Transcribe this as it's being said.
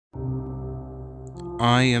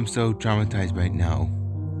I am so traumatized right now.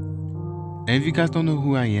 And if you guys don't know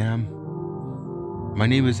who I am, my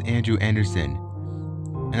name is Andrew Anderson,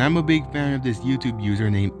 and I'm a big fan of this YouTube user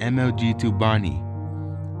named MLG2Bonnie.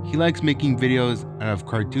 He likes making videos out of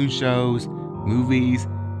cartoon shows, movies,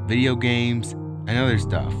 video games, and other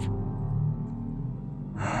stuff.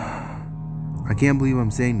 I can't believe I'm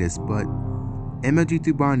saying this, but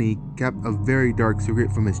MLG2Bonnie kept a very dark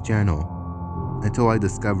secret from his channel until I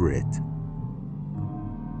discovered it.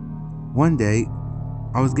 One day,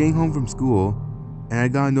 I was getting home from school and I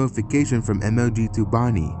got a notification from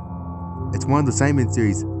MLG2Bonnie. It's one of the Simon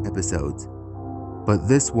series episodes, but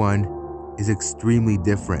this one is extremely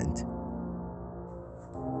different.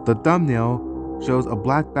 The thumbnail shows a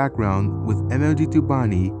black background with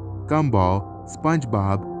MLG2Bonnie, Gumball,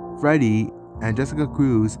 SpongeBob, Freddy, and Jessica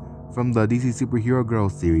Cruz from the DC Superhero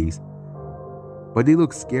Girls series, but they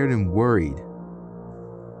look scared and worried.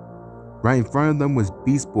 Right in front of them was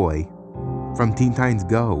Beast Boy from Teen Titans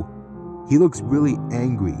Go. He looks really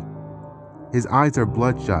angry. His eyes are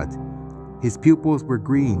bloodshot. His pupils were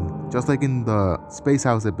green, just like in the Space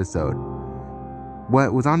House episode.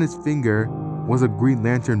 What was on his finger was a Green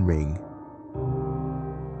Lantern ring.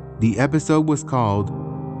 The episode was called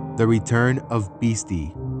The Return of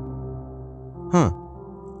Beastie.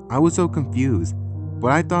 I was so confused,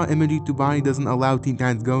 but I thought MLG2Bonnie doesn't allow Teen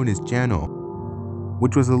Titans Go in his channel,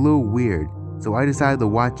 which was a little weird, so I decided to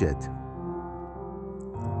watch it.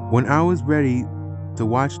 When I was ready to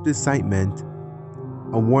watch this segment,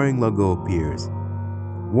 a warning logo appears.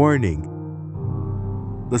 Warning.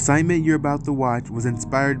 The segment you're about to watch was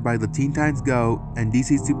inspired by the Teen Titans Go and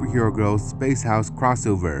DC Superhero Girls Space House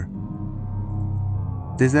crossover.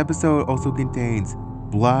 This episode also contains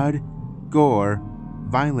blood, gore,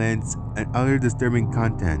 violence, and other disturbing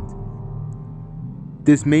content.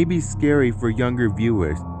 This may be scary for younger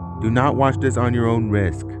viewers. Do not watch this on your own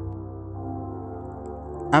risk.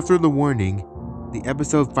 After the warning, the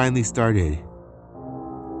episode finally started.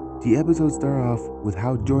 The episode started off with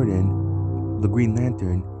how Jordan, the Green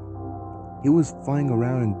Lantern, he was flying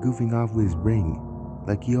around and goofing off with his ring,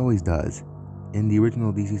 like he always does in the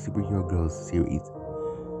original DC Superhero Girls series.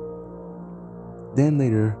 Then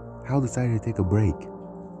later, Hal decided to take a break.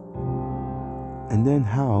 And then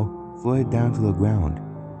Hal floated down to the ground.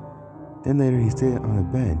 Then later he stayed on a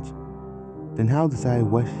bench. Then Hal decided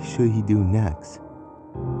what should he do next.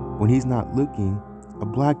 When he's not looking, a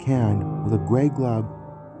black hand with a gray glove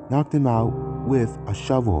knocked him out with a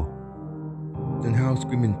shovel. Then Hal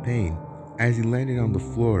screamed in pain as he landed on the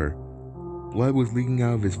floor. Blood was leaking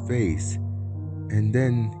out of his face, and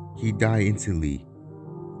then he died instantly.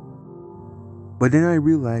 But then I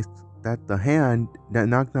realized that the hand that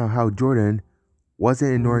knocked out Hal Jordan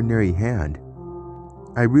wasn't an ordinary hand.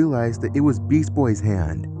 I realized that it was Beast Boy's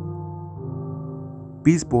hand.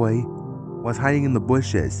 Beast Boy was hiding in the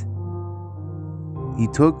bushes. He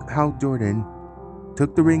took Hal Jordan,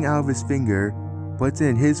 took the ring out of his finger, puts it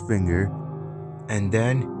in his finger, and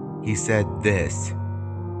then he said this.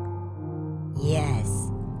 Yes,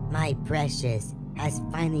 my precious has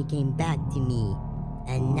finally came back to me,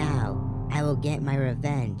 and now I will get my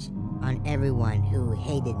revenge on everyone who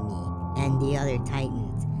hated me and the other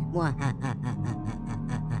Titans.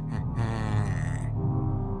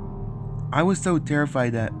 I was so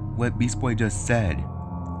terrified at what Beast Boy just said.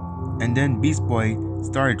 And then Beast Boy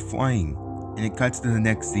started flying, and it cuts to the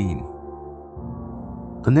next scene.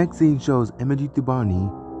 The next scene shows MLG2Bonnie.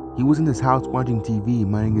 He was in his house watching TV,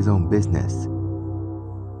 minding his own business.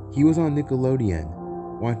 He was on Nickelodeon,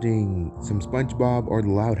 watching some SpongeBob or The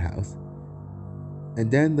Loud House. And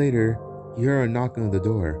then later, he heard a knock on the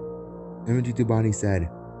door. MLG2Bonnie said,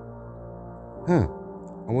 I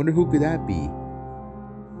wonder who could that be?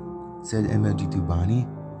 Said MLG2Bonnie.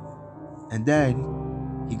 And then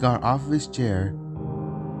he got off of his chair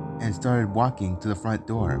and started walking to the front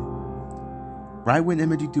door. Right when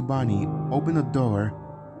MLG2Bonnie opened the door,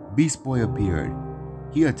 Beast Boy appeared.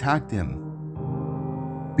 He attacked him.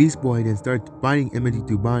 Beast Boy then started biting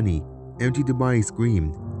MLG2Bonnie. MLG2Bonnie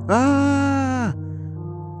screamed, "Ah!"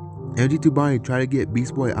 MLG2Bonnie tried to get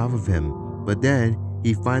Beast Boy off of him, but then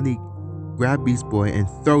he finally grabbed Beast Boy and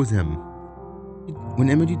throws him. When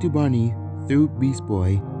MLG2Bonnie threw Beast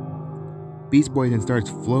Boy then starts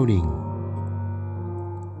floating.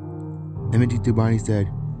 MLG2Bonnie said,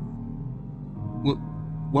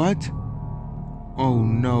 "What? Oh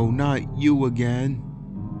no, not you again."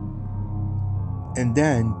 And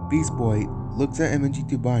then Beast Boy looks at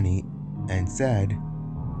MLG2Bonnie and said,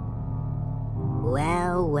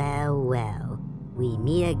 Well, we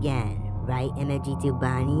meet again, right,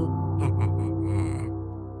 MLG2Bonnie?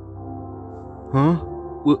 Huh?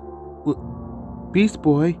 Beast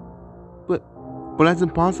Boy? But that's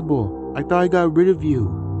impossible. I thought I got rid of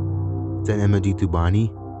you, said MLG to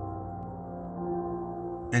Bonnie.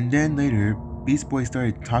 And then later, Beast Boy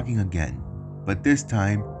started talking again, but this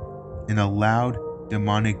time in a loud,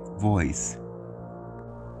 demonic voice.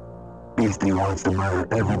 Beastie wants to murder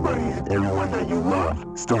everybody and everyone that you love,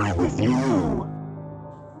 starting with you.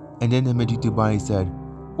 And then MLG to Bonnie said,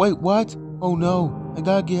 "Wait, what? Oh no, I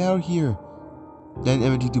gotta get out of here." Then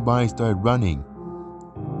MLG to Bonnie started running.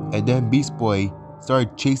 And then Beast Boy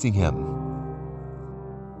started chasing him.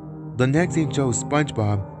 The next scene shows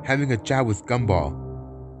SpongeBob having a chat with Gumball.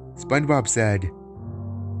 SpongeBob said,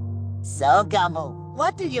 "So, Gumball,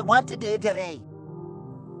 what do you want to do today?"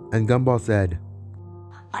 and Gumball said,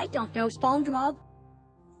 "I don't know, SpongeBob."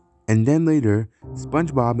 And then later,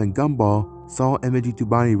 SpongeBob and Gumball saw MLG to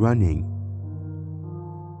Bonnie running.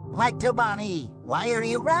 "Like Tubani, why are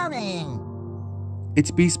you running?"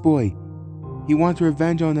 "It's Beast Boy. He wants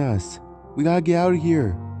revenge on us. We gotta get out of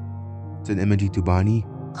here," said MLG to Bonnie.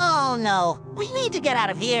 "Oh no, we need to get out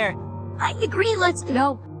of here." "I agree, let's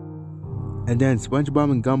go." And then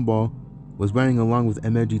SpongeBob and Gumball was running along with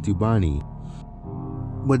MLG to Bonnie.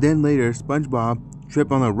 But then later, SpongeBob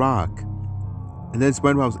tripped on a rock. And then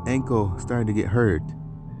SpongeBob's ankle started to get hurt.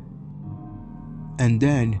 And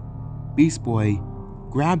then Beast Boy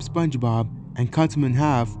grabbed SpongeBob and cuts him in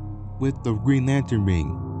half with the Green Lantern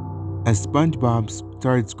ring, as SpongeBob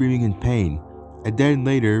started screaming in pain. And then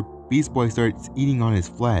later, Beast Boy starts eating on his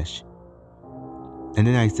flesh. And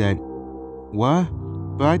then I said, "What?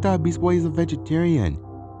 But I thought Beast Boy is a vegetarian.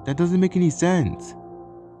 That doesn't make any sense."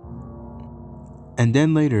 And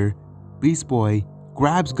then later, Beast Boy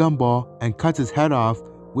grabs Gumball and cuts his head off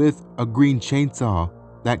with a green chainsaw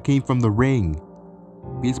that came from the ring.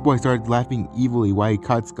 Beast Boy started laughing evilly while he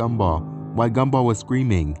cuts Gumball, while Gumball was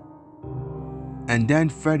screaming. And then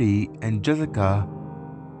Freddy and Jessica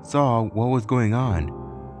saw what was going on.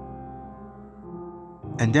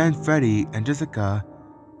 And then Freddy and Jessica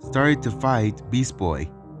started to fight Beast Boy,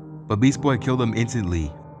 but Beast Boy killed him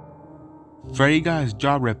instantly. Freddy got his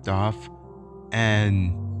jaw ripped off,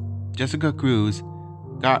 and Jessica Cruz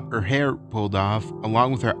got her hair pulled off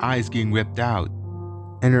along with her eyes getting ripped out,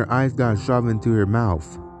 and her eyes got shoved into her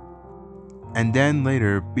mouth. And then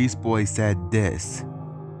later, Beast Boy said this.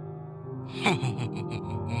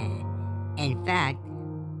 In fact,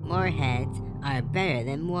 more heads are better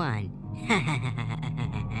than one.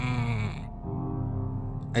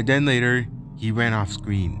 And then later, he ran off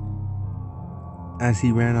screen. As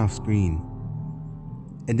he ran off screen.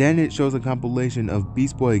 And then it shows a compilation of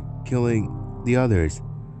Beast Boy killing the others,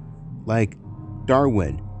 like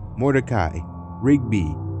Darwin, Mordecai,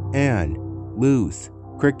 Rigby, Anne, Luce,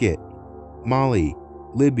 Cricket, Molly,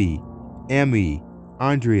 Libby, Amy,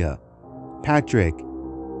 Andrea, Patrick,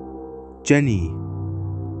 Jenny,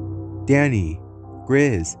 Danny,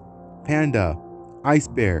 Grizz, Panda, Ice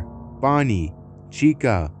Bear, Bonnie,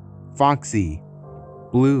 Chica, Foxy,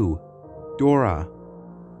 Blue, Dora,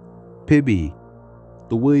 Pibby,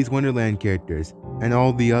 the Willy's Wonderland characters, and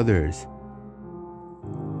all the others.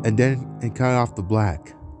 And then it cut off the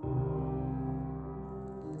black.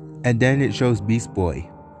 And then it shows Beast Boy.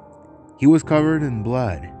 He was covered in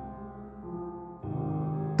blood.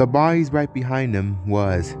 The bodies right behind him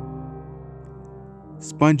was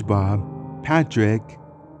SpongeBob, Patrick,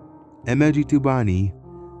 MLG2 Bonnie,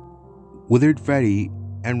 Withered Freddy,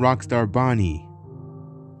 and Rockstar Bonnie.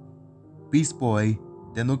 Beast Boy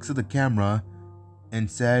then looks at the camera and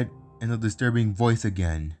said in a disturbing voice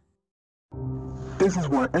again, "This is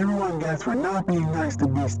what everyone gets for not being nice to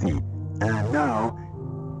Beastie. And now,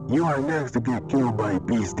 you are next to get killed by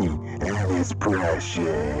Beastie, and it's precious."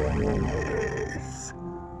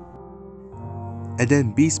 And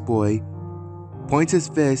then Beast Boy points his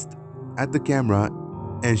fist at the camera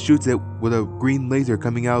and shoots it with a green laser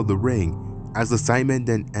coming out of the ring as the segment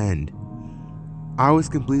then ends. I was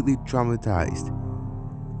completely traumatized.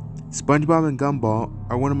 SpongeBob and Gumball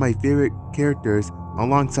are one of my favorite characters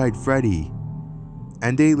alongside Freddy,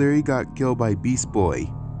 and they literally got killed by Beast Boy.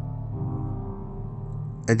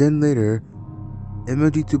 And then later,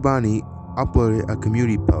 MLG2 Bonnie uploaded a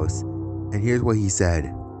community post, and here's what he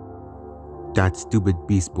said. "That stupid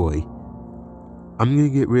Beast Boy. I'm gonna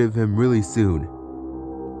get rid of him really soon.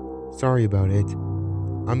 Sorry about it.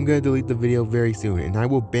 I'm gonna delete the video very soon, and I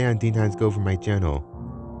will ban Teen Titans Go from my channel.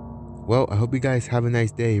 Well, I hope you guys have a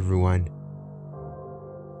nice day, everyone."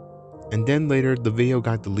 And then later, the video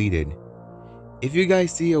got deleted. If you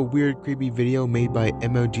guys see a weird, creepy video made by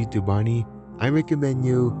MLG2 Bonnie, I recommend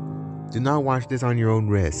you do not watch this on your own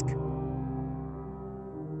risk.